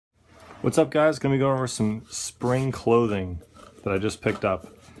What's up, guys? Gonna be going over some spring clothing that I just picked up.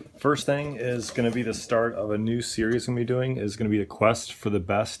 First thing is gonna be the start of a new series I'm gonna be doing, is gonna be the quest for the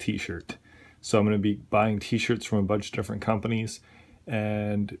best t-shirt. So I'm gonna be buying t-shirts from a bunch of different companies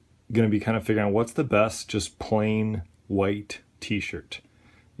and gonna be kind of figuring out what's the best just plain white t-shirt.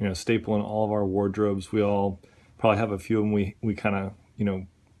 You know, staple in all of our wardrobes. We all probably have a few of them we kind of, you know,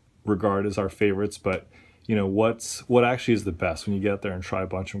 regard as our favorites, but you know, what actually is the best when you get out there and try a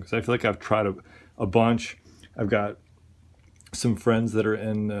bunch of them? Because I feel like I've tried a bunch. I've got some friends that are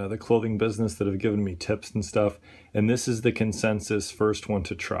in the clothing business that have given me tips and stuff, and this is the consensus first one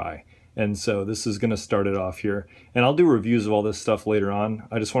to try. And so this is going to start it off here, and I'll do reviews of all this stuff later on.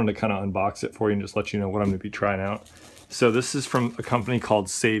 I just wanted to kind of unbox it for you and just let you know what I'm going to be trying out. So this is from a company called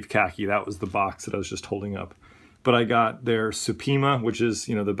Save Khaki. That was the box that I was just holding up. But I got their Supima, which is,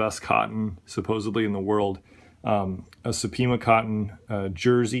 you know, the best cotton supposedly in the world. A Supima cotton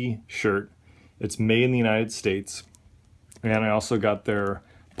jersey shirt. It's made in the United States. And I also got their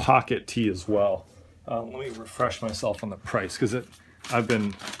pocket tee as well. Let me refresh myself on the price, because I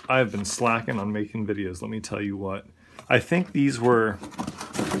have been slacking on making videos. Let me tell you what. I think these were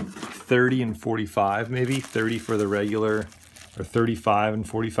 30 and 45, maybe 30 for the regular, or 35 and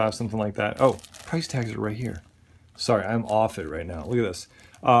 45, something like that. Oh, price tags are right here. Sorry, I'm off it right now. Look at this.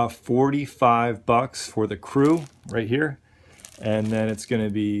 45 bucks for the crew right here. And then it's going to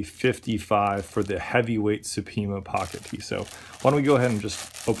be 55 for the heavyweight Supima pocket tee. So why don't we go ahead and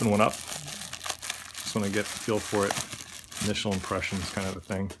just open one up. Just want to get a feel for it. Initial impressions kind of a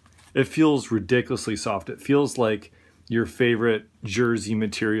thing. It feels ridiculously soft. It feels like your favorite jersey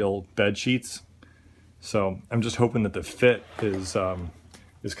material bed sheets. So I'm just hoping that the fit is kind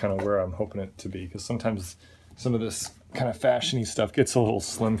of where I'm hoping it to be, because sometimes some of this kind of fashiony stuff gets a little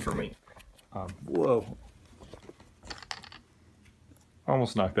slim for me. Whoa.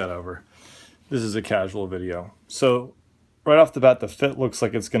 Almost knocked that over. This is a casual video. So right off the bat, the fit looks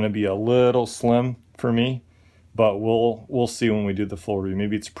like it's going to be a little slim for me, but we'll see when we do the full review.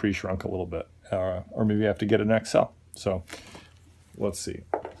 Maybe it's pre-shrunk a little bit, or maybe I have to get an XL. So let's see.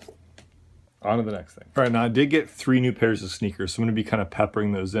 On to the next thing. All right, now I did get 3 new pairs of sneakers, so I'm going to be kind of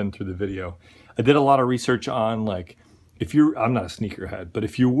peppering those in through the video. I did a lot of research on, like, I'm not a sneakerhead, but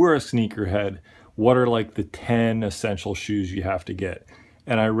if you were a sneakerhead, what are like the 10 essential shoes you have to get?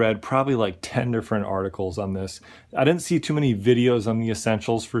 And I read probably like 10 different articles on this. I didn't see too many videos on the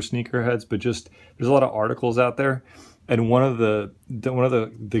essentials for sneakerheads, but just there's a lot of articles out there. And one of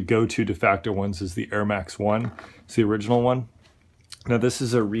the go-to de facto ones is the Air Max 1. It's the original one. Now this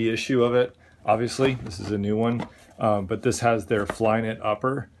is a reissue of it. Obviously, this is a new one, but this has their Flyknit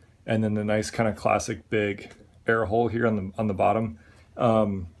upper, and then the nice kind of classic big air hole here on the bottom.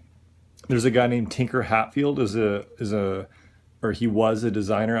 There's a guy named Tinker Hatfield he was a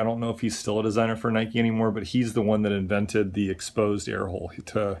designer. I don't know if he's still a designer for Nike anymore, but he's the one that invented the exposed air hole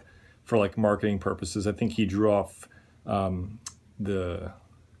for like marketing purposes. I think he drew off some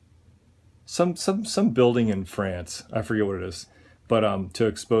building in France. I forget what it is, but to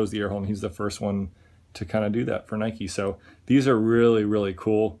expose the air hole, and he's the first one to kind of do that for Nike. So these are really, really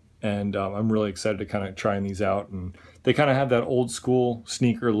cool. And I'm really excited to kind of trying these out. And they kind of have that old school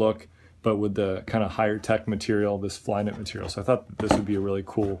sneaker look, but with the kind of higher tech material, this Flyknit material. So I thought that this would be a really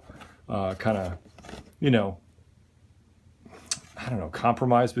cool kind of, you know, I don't know,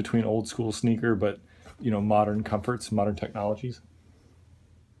 compromise between old school sneaker, but, you know, modern comforts, modern technologies.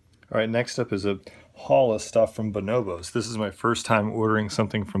 All right, next up is a haul of stuff from Bonobos. This is my first time ordering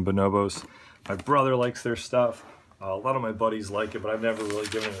something from Bonobos. My brother likes their stuff. A lot of my buddies like it, but I've never really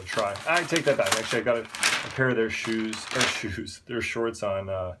given it a try. I take that back. Actually, I got a pair of their their shorts on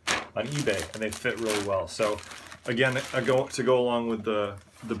eBay, and they fit really well. So, again, to go along with the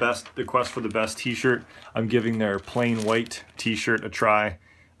quest for the best T-shirt, I'm giving their plain white T-shirt a try.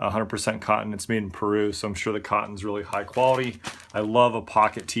 100% cotton. It's made in Peru, so I'm sure the cotton's really high quality. I love a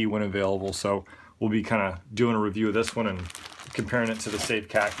pocket tee when available, so we'll be kind of doing a review of this one and comparing it to the Save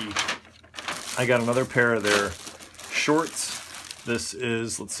Khaki. I got another pair of their shorts. This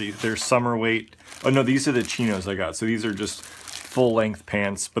is, let's see, they're summer weight. Oh no, these are the chinos I got. So these are just full length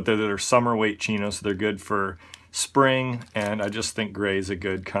pants, but they're summer weight chinos, so they're good for spring, and I just think gray is a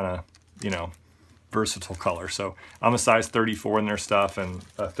good kind of, you know, versatile color. So I'm a size 34 in their stuff, and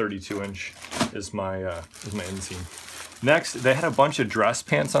a 32-inch is my inseam. Next, they had a bunch of dress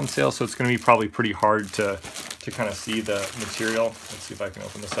pants on sale, so it's going to be probably pretty hard to kind of see the material. Let's see if I can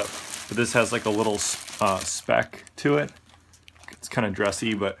open this up. But this has like a little speck to it. It's kind of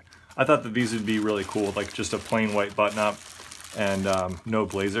dressy, but I thought that these would be really cool, like just a plain white button-up and no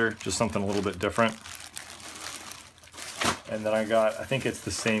blazer, just something a little bit different. And then I got, I think it's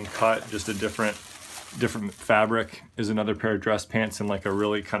the same cut, just a different fabric, is another pair of dress pants in like a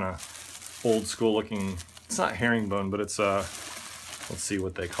really kind of old school looking, it's not herringbone, but it's let's see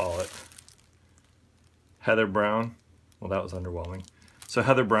what they call it. Heather brown. Well, that was underwhelming. So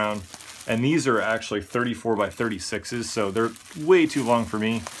heather brown. And these are actually 34 by 36s, so they're way too long for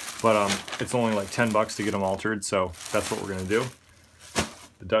me, but it's only like 10 bucks to get them altered, so that's what we're gonna do.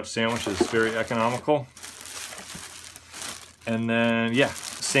 The Dutch sandwich is very economical. And then, yeah,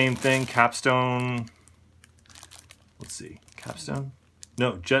 same thing, capstone, let's see, capstone?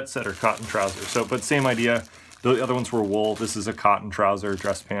 No, jet setter cotton trouser. So, but same idea. The other ones were wool. This is a cotton trouser,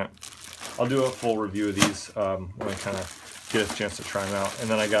 dress pant. I'll do a full review of these when I kind of get a chance to try them out. And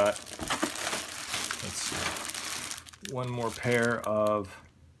then I got, let's see, one more pair of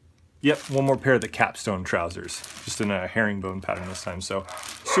the capstone trousers, just in a herringbone pattern this time. So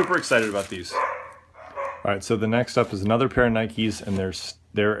super excited about these. All right, so the next up is another pair of Nikes, and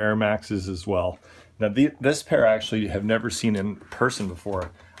they're Air Maxes as well. Now this pair I actually have never seen in person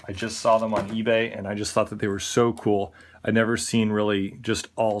before. I just saw them on eBay, and I just thought that they were so cool. I'd never seen really just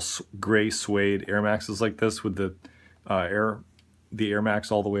all gray suede Air Maxes like this with the Air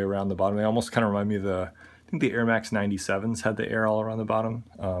Max all the way around the bottom. They almost kind of remind me of I think the Air Max 97s had the air all around the bottom.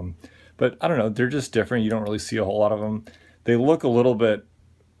 But I don't know, they're just different. You don't really see a whole lot of them. They look a little bit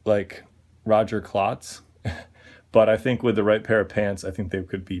like Roger Klotz, but I think with the right pair of pants, I think they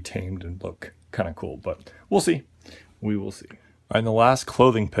could be tamed and look kind of cool, but we'll see. We will see. All right, and the last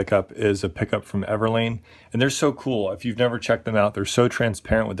clothing pickup is a pickup from Everlane, and they're so cool. If you've never checked them out, they're so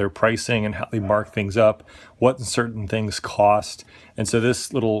transparent with their pricing and how they mark things up, what certain things cost. And so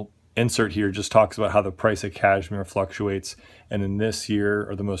this little insert here just talks about how the price of cashmere fluctuates, and in this year,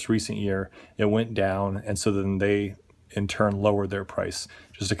 or the most recent year, it went down, and so then they in turn lowered their price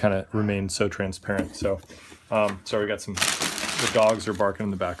just to kind of remain so transparent. So sorry, we got the dogs are barking in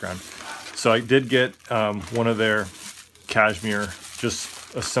the background. So I did get one of their cashmere,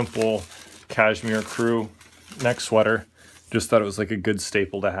 just a simple cashmere crew neck sweater. Just thought it was like a good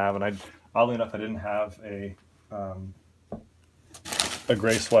staple to have, and oddly enough, I didn't have a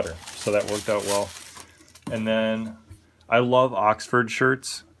gray sweater, so that worked out well. And then I love Oxford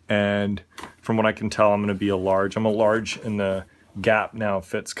shirts, and from what I can tell, I'm going to be a large. I'm a large, and the Gap now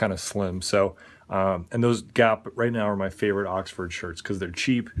fits kind of slim. So, and those Gap right now are my favorite Oxford shirts because they're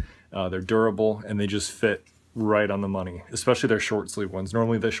cheap, they're durable, and they just fit right on the money, especially their short sleeve ones.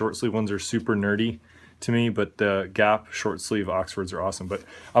 Normally the short sleeve ones are super nerdy to me, but the Gap short sleeve Oxfords are awesome. But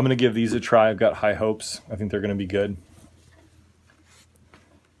I'm going to give these a try. I've got high hopes. I think they're going to be good.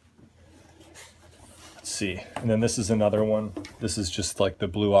 Let's see. And then this is another one. This is just like the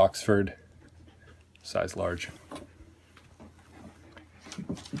blue Oxford, size large.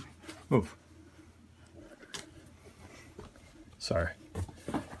 Move. Sorry.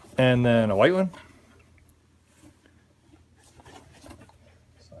 And then a white one.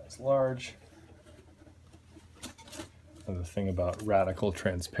 Size large. Another thing about radical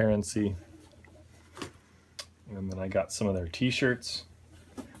transparency. And then I got some of their t-shirts.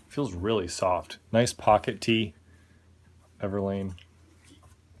 Feels really soft. Nice pocket tee. Everlane.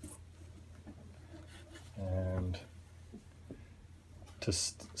 And to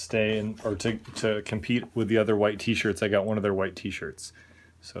stay in, or to compete with the other white t-shirts, I got one of their white t-shirts.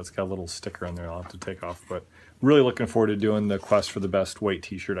 So it's got a little sticker on there I'll have to take off. But really looking forward to doing the quest for the best white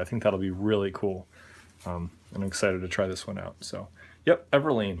t-shirt. I think that'll be really cool. I'm excited to try this one out. So, yep,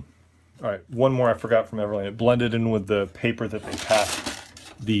 Everlane. All right, one more I forgot from Everlane. It blended in with the paper that they packed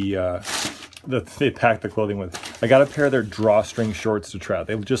they packed the clothing with. I got a pair of their drawstring shorts to try out.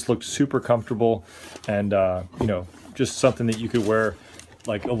 They just looked super comfortable, and you know, just something that you could wear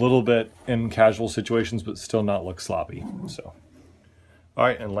like a little bit in casual situations, but still not look sloppy. So, all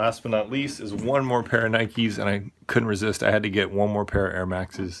right, and last but not least is one more pair of Nikes, and I couldn't resist. I had to get one more pair of Air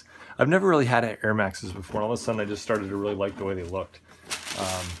Maxes. I've never really had Air Maxes before, and all of a sudden I just started to really like the way they looked.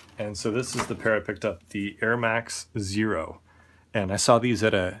 And so this is the pair I picked up, the Air Max Zero. And I saw these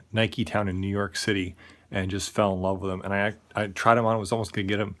at a Nike town in New York City and just fell in love with them. And I tried them on, was almost gonna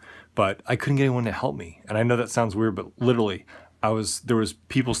get them, but I couldn't get anyone to help me. And I know that sounds weird, but literally there was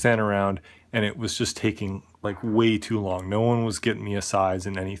people standing around, and it was just taking like way too long. No one was getting me a size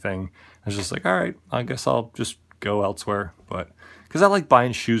in anything. I was just like, all right, I guess I'll just go elsewhere. But because I like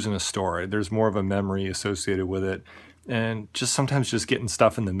buying shoes in a store, there's more of a memory associated with it. And just sometimes just getting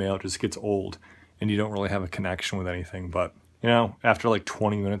stuff in the mail just gets old, and you don't really have a connection with anything. But you know, after like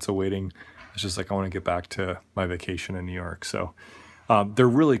 20 minutes of waiting, it's just like I want to get back to my vacation in New York. So they're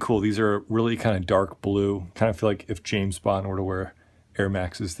really cool. These are really kind of dark blue. Kind of feel like if James Bond were to wear Air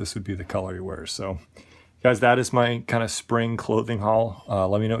Maxes, this would be the color he wears. So Guys, that is my kind of spring clothing haul.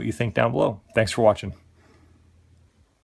 Let me know what you think down below. Thanks for watching.